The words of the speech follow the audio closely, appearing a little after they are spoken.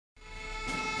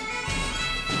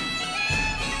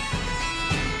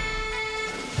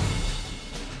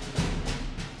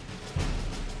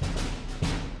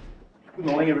Good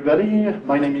morning, everybody.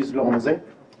 My name is Laurent Mazet.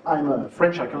 I'm a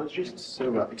French archaeologist,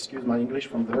 so excuse my English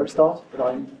from the very start, but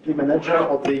I'm the manager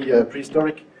of the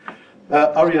prehistoric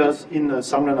areas in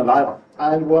Sagnlandet and Lejre.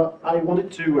 And I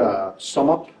wanted to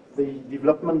sum up the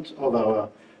development of our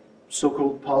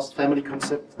so-called past family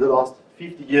concept the last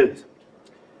 50 years.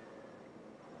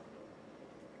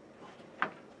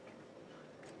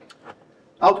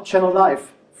 How to channel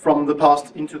life from the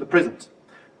past into the present.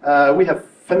 We have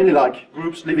family-like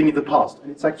groups living in the past,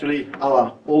 and it's actually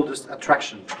our oldest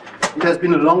attraction. It has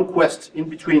been a long quest in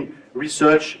between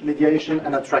research, mediation,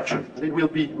 and attraction, and it will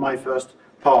be my first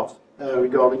part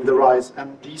regarding the rise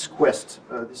and this quest,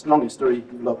 this long history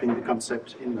developing the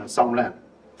concept in Sagnlandet.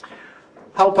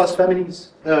 How past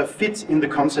families fit in the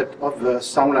concept of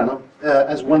Sagnlandet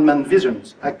as one-man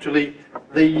visions. Actually,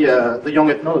 the young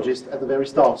ethnologist at the very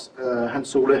start,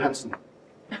 Hans-Ole Hansen.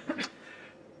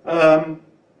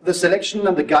 The selection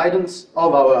and the guidance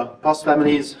of our past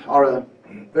families are a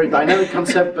very dynamic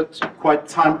concept, but quite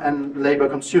time and labor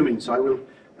consuming, so I will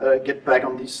get back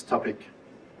on this topic.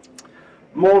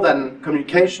 More than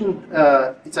communication,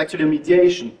 it's actually a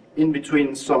mediation in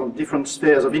between some different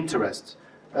spheres of interest.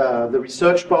 The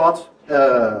research part,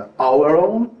 our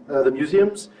own, the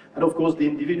museums, and of course the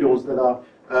individuals that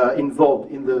are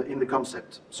involved in the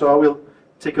concept. So I will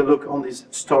take a look on this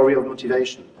story of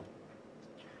motivation.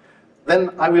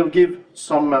 Then I will give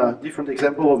some different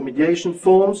examples of mediation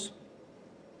forms,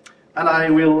 and I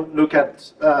will look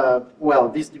at, well,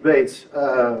 this debate,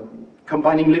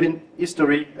 combining living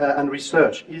history and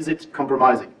research. Is it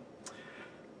compromising?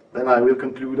 Then I will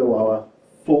conclude our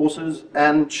forces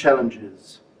and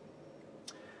challenges.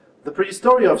 The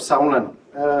prehistory of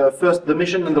Sagnlandet. First, the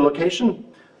mission and the location.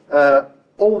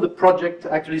 All the project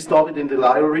actually started in the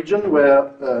Lejre region,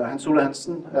 where Hans-Ole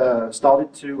Hansen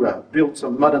started to build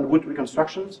some mud and wood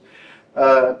reconstructions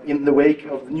in the wake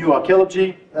of new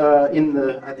archaeology at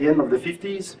the end of the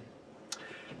 50s.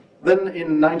 Then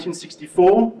in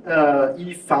 1964,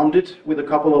 he founded, with a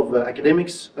couple of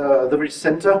academics, the very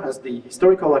center as the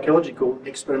Historical-Archaeological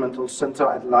Experimental Center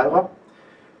at Lejre.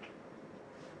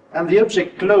 And the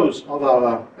object clause of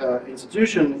our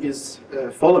institution is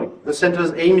following. The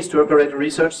center's aim is to operate a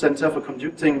research center for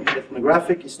conducting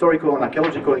ethnographic, historical, and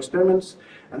archaeological experiments,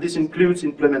 and this includes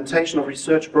implementation of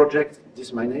research projects,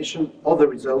 dissemination of the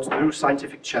results through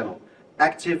scientific channel,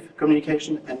 active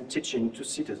communication, and teaching to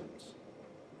citizens.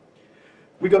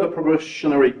 We got a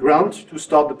probationary grant to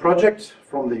start the project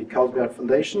from the Carlsberg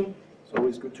Foundation. It's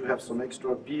always good to have some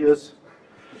extra beers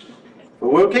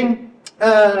for working.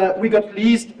 We got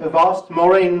leased a vast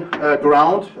moraine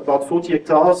ground, about 40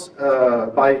 hectares,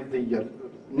 by the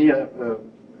near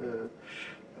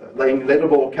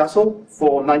Lejre Castle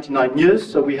for 99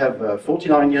 years. So we have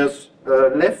 49 years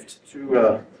left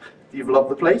to develop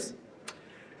the place.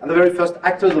 And the very first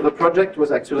actors of the project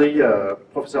was actually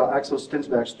Professor Axel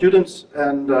Stensberg's students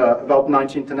and about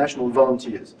 90 international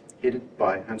volunteers, headed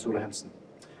by Hans-Ole Hansen.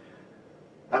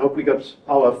 I hope we got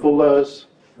our folders.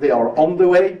 They are on the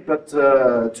way, but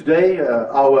today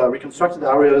our reconstructed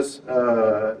areas,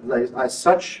 as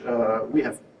such, we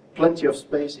have plenty of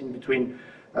space in between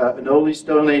an early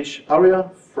Stone Age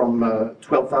area from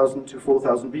 12,000 to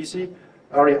 4,000 BC,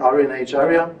 early Iron Age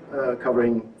area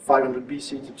covering 500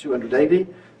 BC to 200 AD,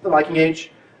 the Viking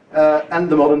Age, and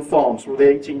the modern farms from the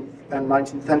 18th and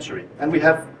 19th century. And we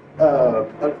have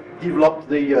developed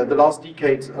the last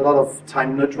decades a lot of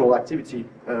time-neutral activity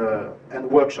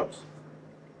and workshops.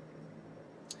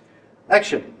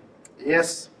 Action.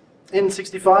 Yes, in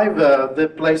 '65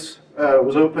 the place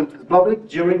was opened to the public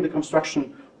during the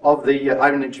construction of the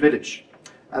Iron Age village.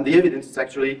 And the evidence is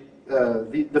actually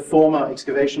the former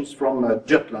excavations from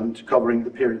Jutland covering the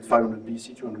period 500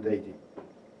 BC to 100 AD.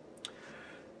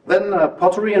 Then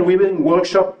pottery and weaving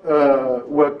workshop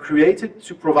were created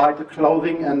to provide the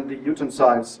clothing and the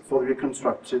utensils for the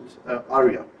reconstructed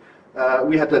area.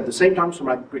 We had at the same time some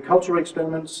agricultural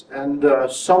experiments and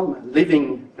some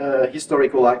living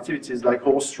historical activities like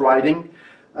horse riding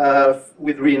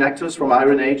with reenactors from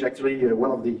Iron Age, actually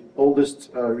one of the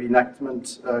oldest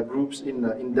reenactment groups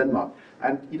in Denmark.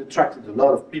 And it attracted a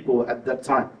lot of people at that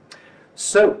time.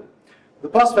 So the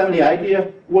past family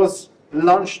idea was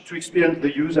launched to experience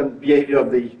the use and behavior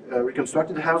of the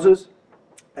reconstructed houses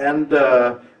and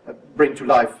bring to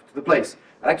life to the place.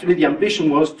 Actually, the ambition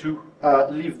was to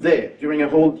live there during a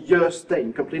whole year stay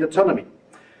in complete autonomy.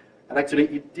 And actually,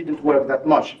 it didn't work that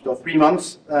much. After 3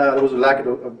 months, there was a lack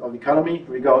of economy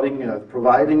regarding the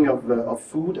providing of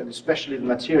food, and especially the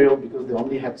material, because they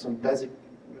only had some basic,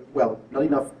 well, not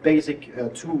enough basic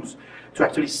tools to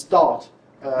actually start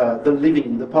the living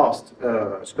in the past,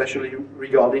 especially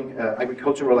regarding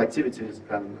agricultural activities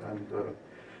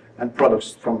and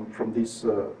products from these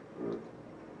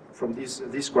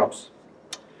crops.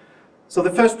 So the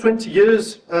first 20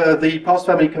 years, the past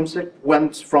family concept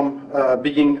went from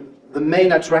being the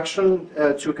main attraction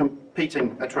to a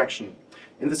competing attraction.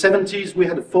 In the 70s, we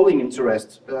had a falling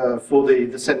interest for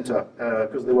the center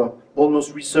because they were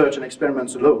almost research and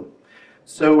experiments alone.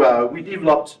 So we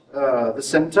developed the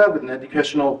center with an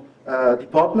educational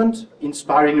department,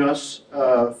 inspiring us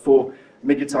for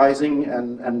mediatizing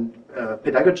and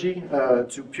pedagogy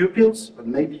to pupils, but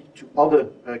maybe to other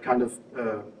kind of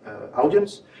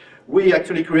audience. We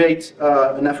actually create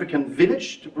an African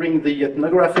village to bring the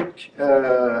ethnographic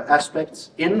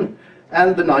aspects in,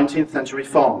 and the 19th century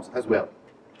farms as well.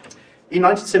 In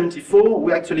 1974,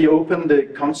 we actually opened the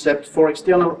concept for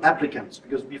external applicants,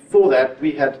 because before that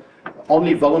we had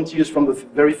only volunteers from the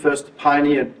very first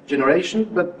pioneer generation,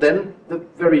 but then the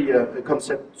very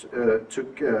concept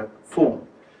took form.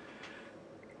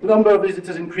 The number of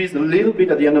visitors increased a little bit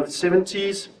at the end of the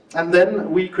 70s, and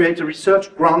then we created a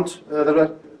research grant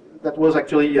that was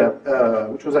actually,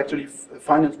 which was actually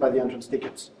financed by the entrance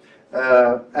tickets.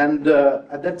 At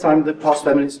that time, the past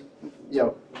families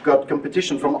got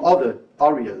competition from other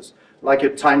areas, like a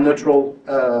time-neutral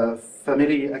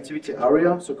family activity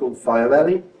area, so-called Fire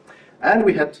Valley. And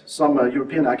we had some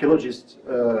European archaeologists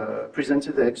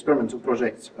presented the experimental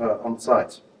project on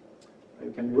site.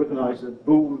 You can recognize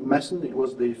Beau Masson, it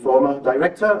was the former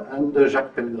director, and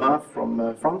Jacques Pellegrin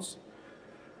from France.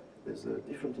 There's a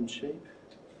different in shape.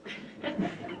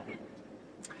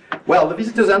 Well, the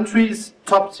visitors' entries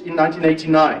topped in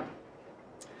 1989.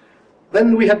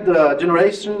 Then we had the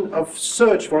generation of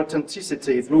search for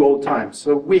authenticity through all times.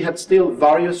 So we had still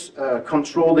various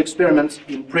controlled experiments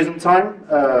in present time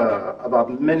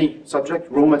about many subjects,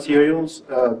 raw materials,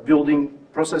 building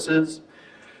processes.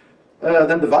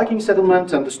 Then the Viking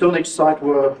settlement and the Stone Age site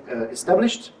were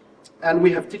established. And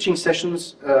we have teaching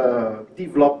sessions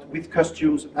developed with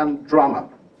costumes and drama.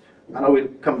 And I will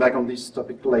come back on this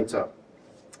topic later.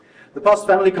 The past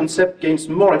family concept gains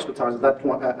more expertise at that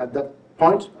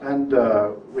point, and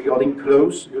regarding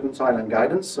clothes, utensil and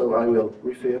guidance, so I will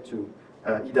refer to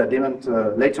Ida Dement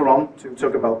later on to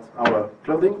talk about our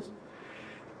clothing.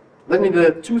 Then in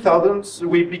the 2000s,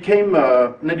 we became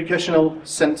an educational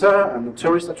center and a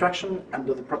tourist attraction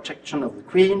under the protection of the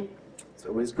Queen. It's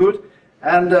always good.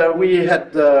 And we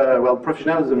had, well,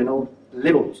 professionalism in all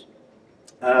levels.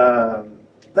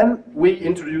 Then we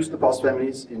introduced the past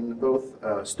families in both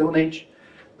Stone Age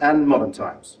and modern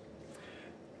times.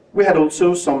 We had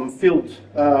also some field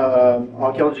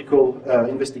archaeological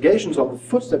investigations on the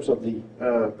footsteps of the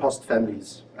past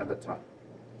families at that time.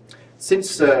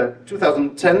 Since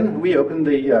 2010, we opened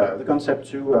the concept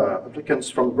to applicants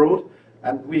from abroad,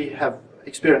 and we have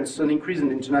experienced an increase in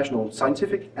international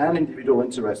scientific and individual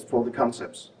interest for the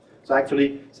concepts. So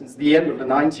actually, since the end of the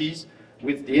 90s,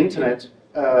 with the internet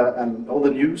and all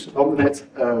the news on the net,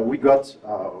 we got,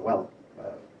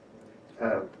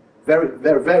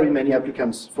 very many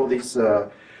applicants for this,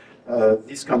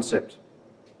 this concept.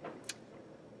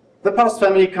 The past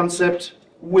family concept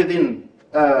within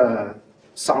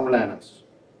Sagnlandet.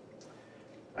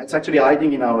 It's actually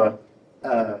hiding in our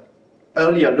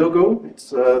earlier logo.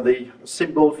 It's the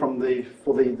symbol from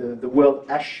for the word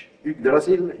Ash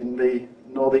Yggdrasil in the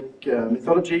Nordic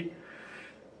mythology.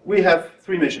 We have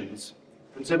three missions: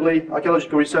 principally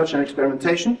archaeological research and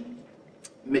experimentation,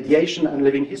 mediation and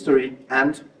living history,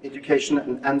 and education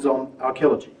and hands-on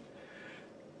archaeology.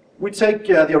 We take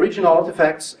the original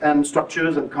artifacts and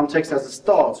structures and context as a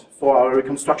start for our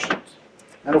reconstructions.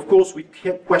 And of course, we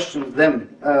question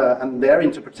them and their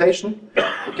interpretation.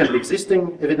 It can be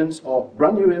existing evidence or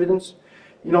brand new evidence,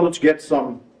 in order to get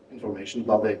some information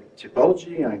about the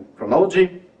typology and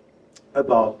chronology,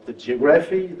 about the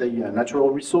geography, the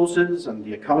natural resources and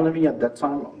the economy at that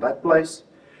time on that place,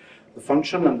 the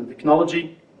function and the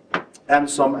technology, and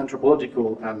some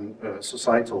anthropological and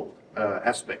societal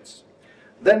aspects.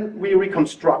 Then we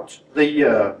reconstruct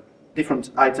the different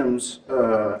items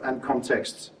and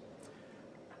contexts.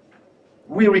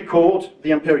 We record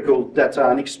the empirical data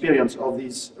and experience of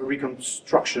these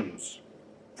reconstructions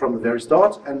from the very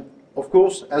start, and of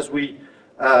course, as we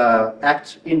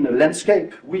act in a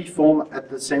landscape, we form at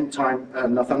the same time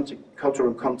an authentic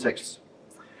cultural context.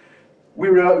 We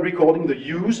are recording the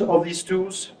use of these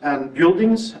tools and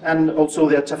buildings, and also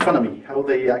their taphonomy, how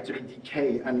they actually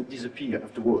decay and disappear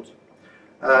afterwards.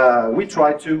 We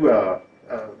try to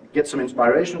get some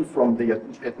inspiration from the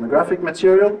ethnographic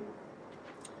material.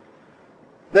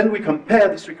 Then we compare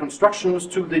these reconstructions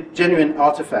to the genuine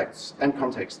artifacts and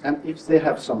context. And if they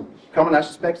have some common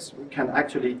aspects, we can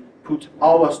actually put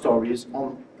our stories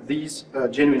on these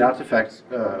genuine artifacts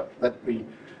that we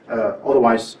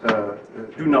otherwise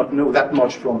do not know that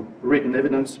much from written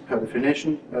evidence per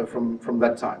definition from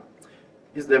that time.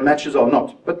 Is there matches or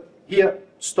not? But here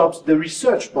stops the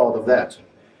research part of that.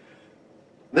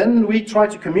 Then we try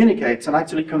to communicate and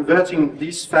actually converting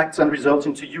these facts and results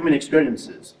into human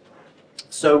experiences.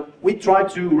 So we try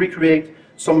to recreate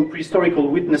some prehistorical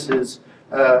witnesses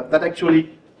that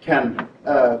actually can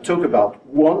talk about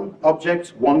one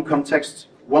object, one context,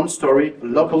 one story, a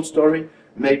local story,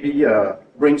 maybe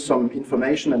bring some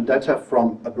information and data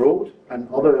from abroad and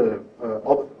other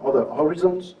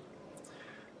horizons.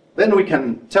 Then we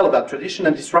can tell about tradition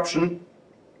and disruption,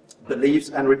 beliefs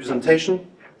and representation.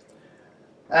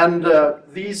 And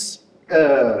these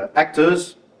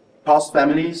actors, past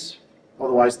families,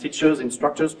 otherwise teachers,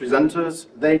 instructors, presenters,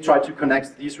 they try to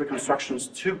connect these reconstructions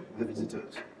to the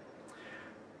visitors.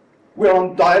 We're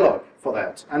on dialogue for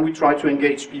that, and we try to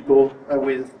engage people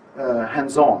with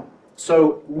hands-on.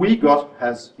 So we got,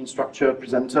 as instructor,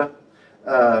 presenter,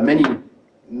 many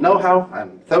know-how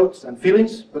and thoughts and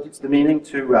feelings, but it's the meaning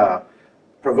to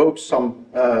provoke some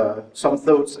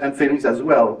thoughts and feelings as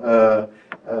well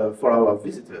for our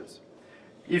visitors.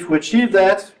 If we achieve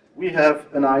that, we have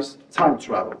a nice time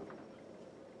travel.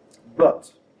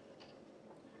 But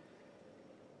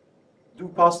do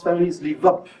past families live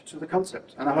up to the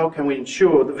concept? And how can we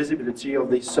ensure the visibility of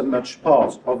the submerged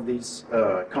part of this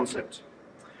concept?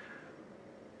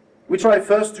 We try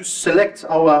first to select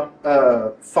our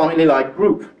family-like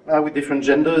group with different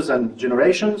genders and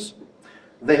generations.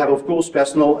 They have, of course,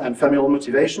 personal and familial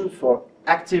motivation for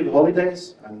active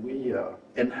holidays, and we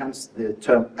enhance the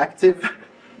term active.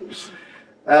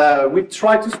 We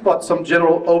try to spot some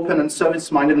general open and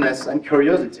service-mindedness and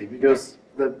curiosity, because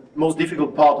the most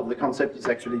difficult part of the concept is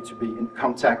actually to be in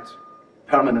contact,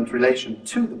 permanent relation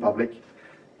to the public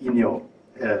in your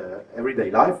everyday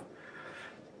life.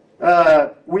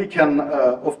 We can,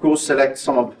 of course, select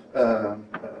some of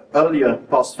earlier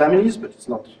past families, but it's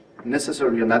not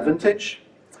necessarily an advantage.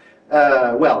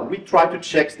 Well, we try to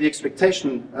check the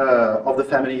expectation of the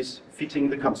families fitting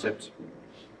the concept.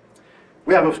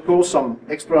 We have, of course, some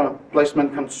extra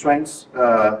placement constraints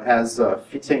as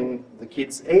fitting the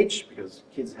kids' age, because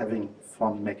kids having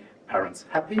fun make parents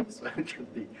happy, so it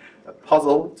could be a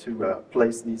puzzle to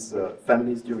place these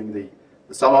families during the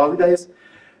summer holidays.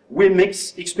 We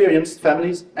mix experienced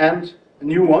families and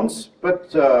new ones,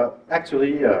 but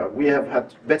actually we have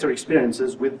had better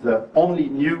experiences with only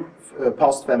new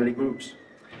past family groups.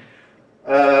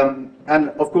 And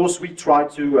of course we try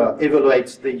to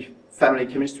evaluate the family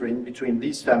chemistry in between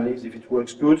these families, if it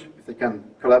works good, if they can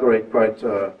collaborate quite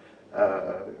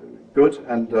good,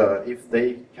 and if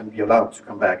they can be allowed to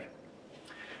come back.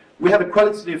 We have a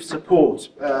qualitative support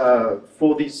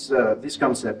for this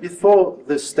concept. Before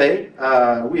the stay,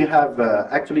 we have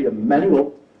actually a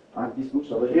manual, these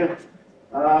books over here,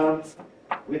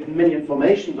 with many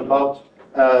information about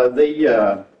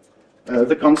the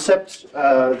concept,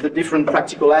 the different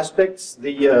practical aspects,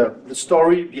 the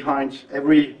story behind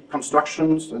every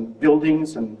constructions and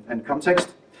buildings and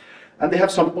context. And they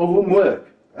have some homework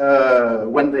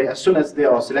as soon as they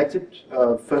are selected,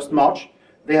 1st March.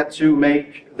 They had to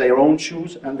make their own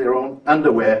shoes and their own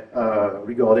underwear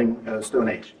regarding Stone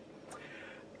Age.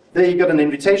 They got an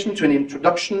invitation to an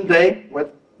introduction day,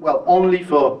 well, only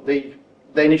for the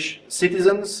Danish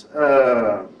citizens,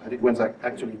 and it went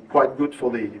actually quite good for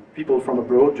the people from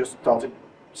abroad, just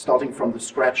starting from the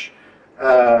scratch,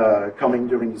 coming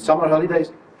during the summer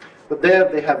holidays. But there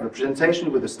they have a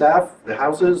presentation with the staff, the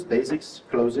houses, basics,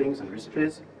 closings, and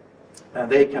recipes.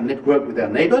 They can network with their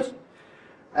neighbors,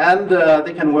 and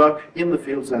they can work in the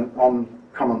fields and on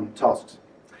common tasks.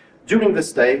 During the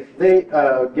stay, they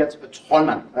get a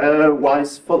trollman, a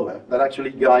wise follower that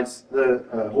actually guides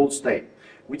the whole stay.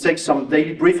 We take some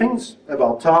daily briefings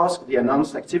about tasks, the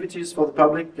announced activities for the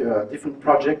public, different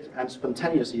projects, and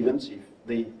spontaneous events if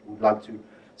they would like to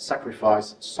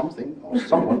sacrifice something or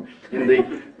someone in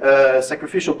the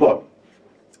sacrificial pot.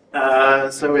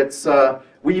 So it's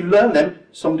we learn them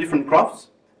some different crafts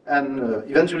and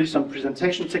eventually some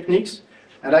presentation techniques.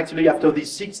 And actually, after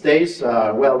these 6 days,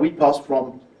 well, we passed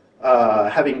from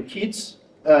having kids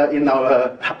in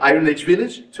our Iron Age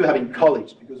village to having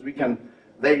colleagues, because we can.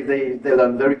 They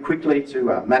learn very quickly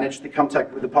to manage the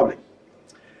contact with the public.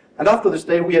 And after the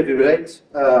stay, we evaluate,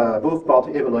 both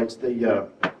parties evaluate the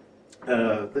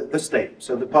stay.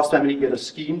 So the past family get a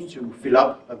scheme to fill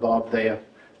up about the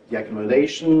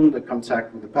accumulation, the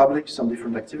contact with the public, some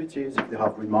different activities, if they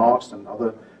have remarks and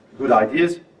other good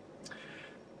ideas.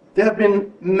 There have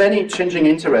been many changing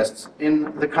interests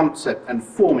in the concept and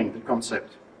forming the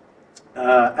concept.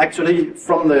 Actually,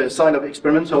 from the side of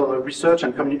experimental research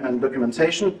and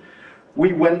documentation,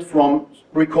 we went from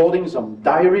recordings on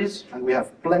diaries, and we have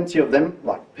plenty of them,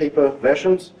 like paper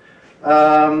versions,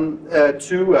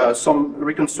 to some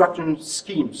reconstruction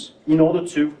schemes in order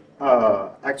to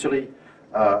actually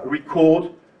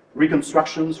record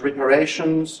reconstructions,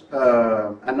 reparations,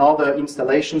 and other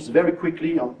installations very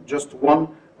quickly on just one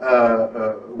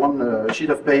sheet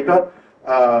of paper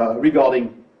regarding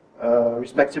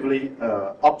respectively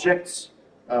objects,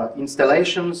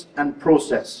 installations, and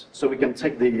process. So we can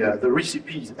take the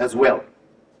recipes as well.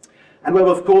 And we have,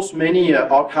 of course, many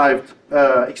archived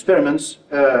experiments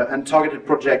and targeted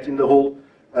projects in the whole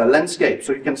landscape.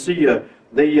 So you can see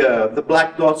the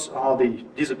black dots are the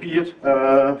disappeared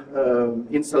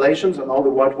installations, and all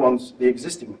the white ones, the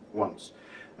existing ones.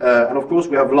 And of course,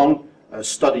 we have long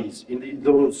studies in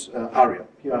those areas.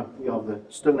 Here we have the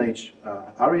Stone Age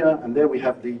area, and there we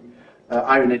have the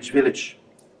Iron Age village.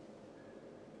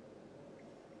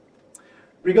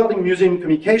 Regarding museum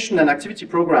communication and activity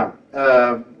program,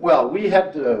 well, we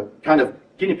had kind of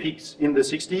guinea pigs in the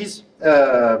 60s,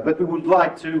 but we would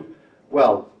like to,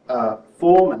 well,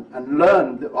 form and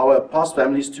learn our past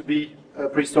families to be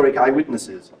prehistoric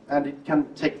eyewitnesses, and it can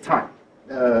take time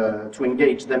to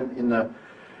engage them in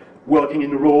working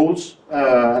in roles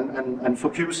and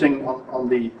focusing on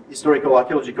the historical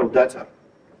archaeological data.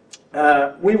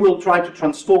 We will try to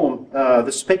transform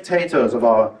the spectators of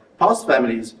our past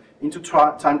families into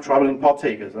time-traveling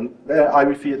partakers, and there I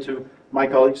refer to my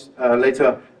colleagues'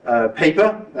 later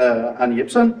paper, Annie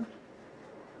Ibsen.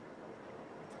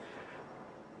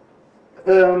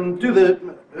 Do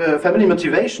the family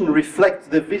motivation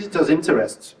reflect the visitors'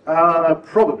 interests?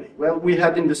 Probably. Well, we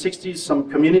had in the 60s some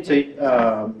community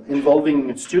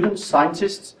involving students,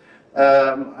 scientists,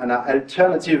 and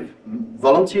alternative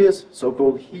volunteers,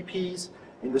 so-called hippies,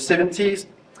 in the 70s.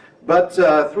 But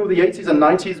through the 80s and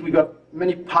 90s, we got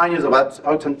many pioneers of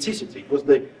authenticity. It was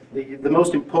the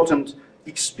most important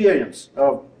experience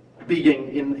of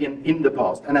being in the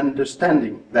past and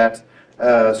understanding that.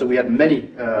 So we had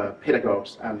many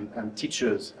pedagogues and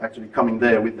teachers actually coming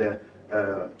there with their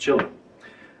children.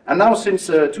 And now since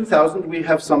 2000 we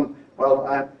have some, well,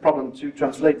 I had a problem to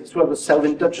translate this word,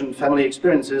 self-indulgent family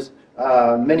experiences.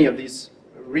 Many of these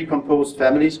recomposed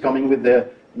families coming with their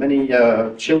many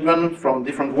children from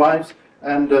different wives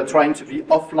and trying to be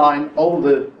offline all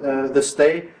the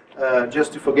stay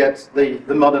just to forget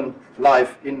the modern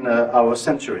life in our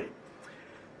century.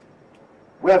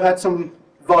 We have had some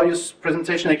various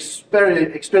presentation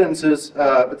experiences,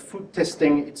 but food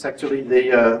testing, it's actually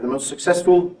the most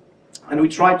successful. And we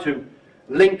try to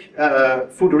link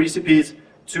food recipes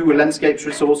to landscape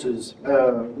resources.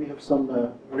 We have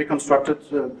some reconstructed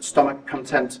stomach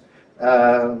content,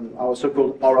 our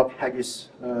so-called auroch haggis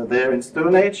there in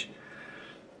Stone Age.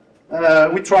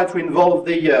 We try to involve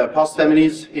the past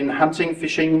families in hunting,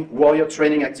 fishing, warrior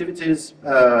training activities,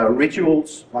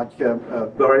 rituals like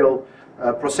burial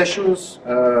processions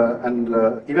and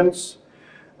events.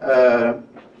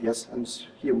 Yes, and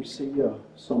here we see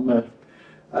some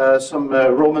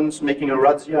Romans making a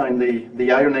razzia in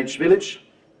the Iron Age village.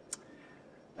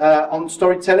 On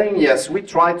storytelling, yes, we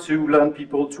try to learn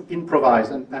people to improvise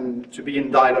and to be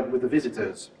in dialogue with the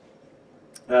visitors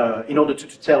in order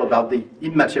to tell about the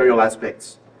immaterial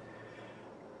aspects.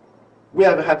 We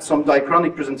have had some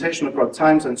diachronic presentation across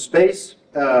times and space,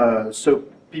 so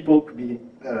people could be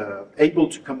able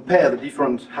to compare the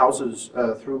different houses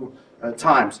through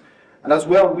times. And as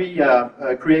well, we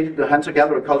created the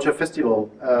Hunter-Gatherer Culture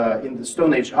Festival in the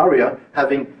Stone Age area,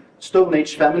 having Stone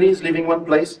Age families living one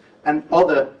place and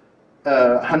other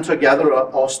hunter-gatherer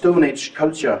or Stone Age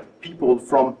culture people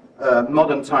from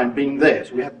modern time being there.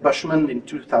 So we had Bushmen in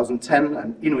 2010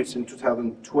 and Inuits in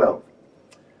 2012.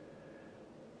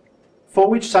 For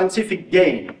which scientific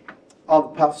gain are the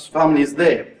past families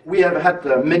there? We have had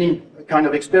many kind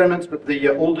of experiments, but the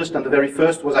oldest and the very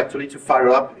first was actually to fire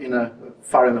up in a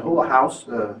fire-in-a-hole house,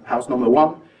 house number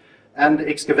 1, and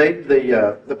excavate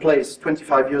the place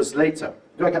 25 years later.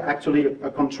 Actually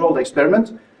a controlled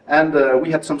experiment, and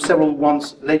we had several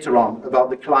ones later on about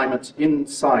the climate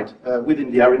inside,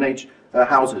 within the Iron Age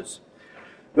houses.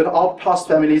 But are past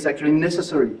families actually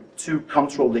necessary to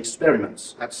control the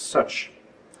experiments as such?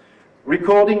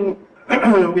 Recording,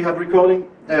 we have recording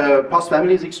past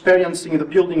families experiencing the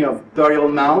building of burial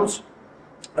mounds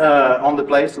on the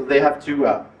place. So they have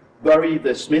to bury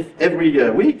the smith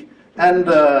every week and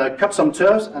cut some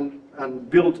turfs and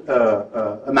build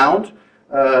a mound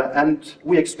And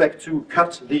we expect to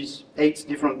cut these 8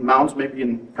 different mounds maybe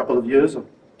in a couple of years or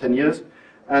 10 years,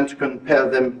 and to compare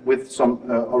them with some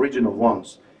original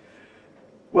ones.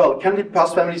 Well, candidate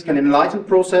past families can enlighten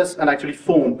process and actually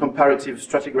form comparative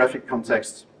stratigraphic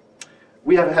contexts.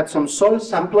 We have had some soil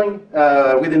sampling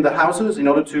within the houses in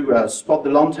order to spot the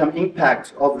long-term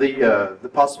impact of the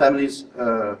past families'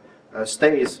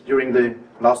 stays during the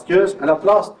last years. And at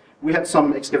last, we had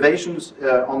some excavations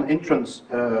on entrance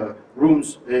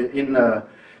rooms in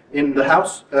the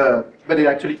house, but it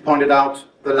actually pointed out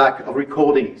the lack of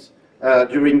recordings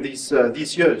during these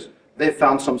years. They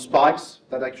found some spikes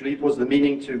that actually it was the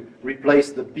meaning to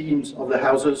replace the beams of the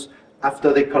houses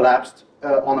after they collapsed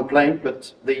on a plane,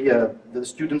 but the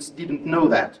students didn't know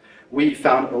that. We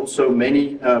found also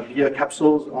many beer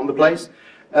capsules on the place,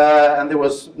 and there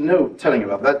was no telling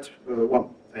about that one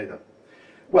either.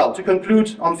 Well, to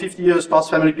conclude on 50 years past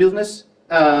family business,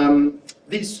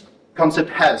 this concept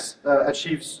has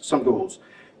achieved some goals.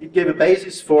 It gave a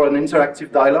basis for an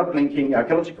interactive dialogue linking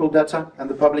archaeological data and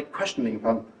the public questioning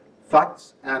upon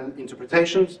facts and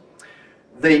interpretations.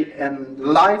 They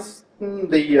enlighten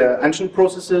the ancient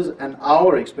processes and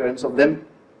our experience of them,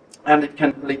 and it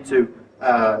can lead to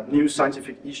new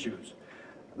scientific issues.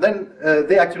 Then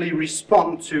they actually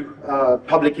respond to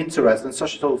public interest and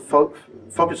societal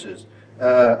focuses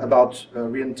about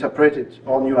reinterpreted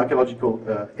or new archaeological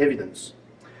evidence.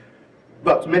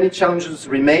 But many challenges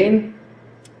remain.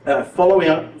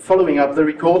 Following up the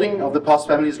recording of the past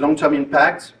family's long-term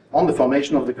impact on the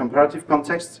formation of the comparative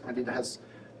context, and it has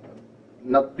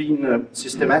not been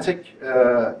systematic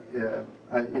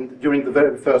during the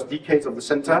very first decades of the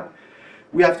center.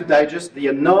 We have to digest the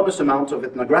enormous amount of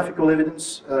ethnographical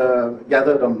evidence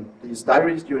gathered on these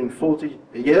diaries during 40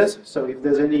 years. So if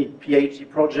there's any PhD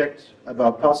project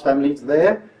about past families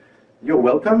there, you're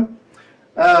welcome.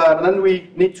 And then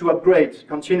we need to upgrade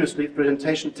continuously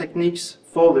presentation techniques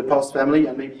for the past family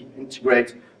and maybe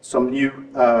integrate some new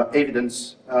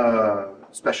evidence,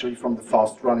 especially from the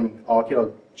fast-running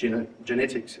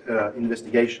archaeogenetics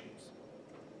investigation.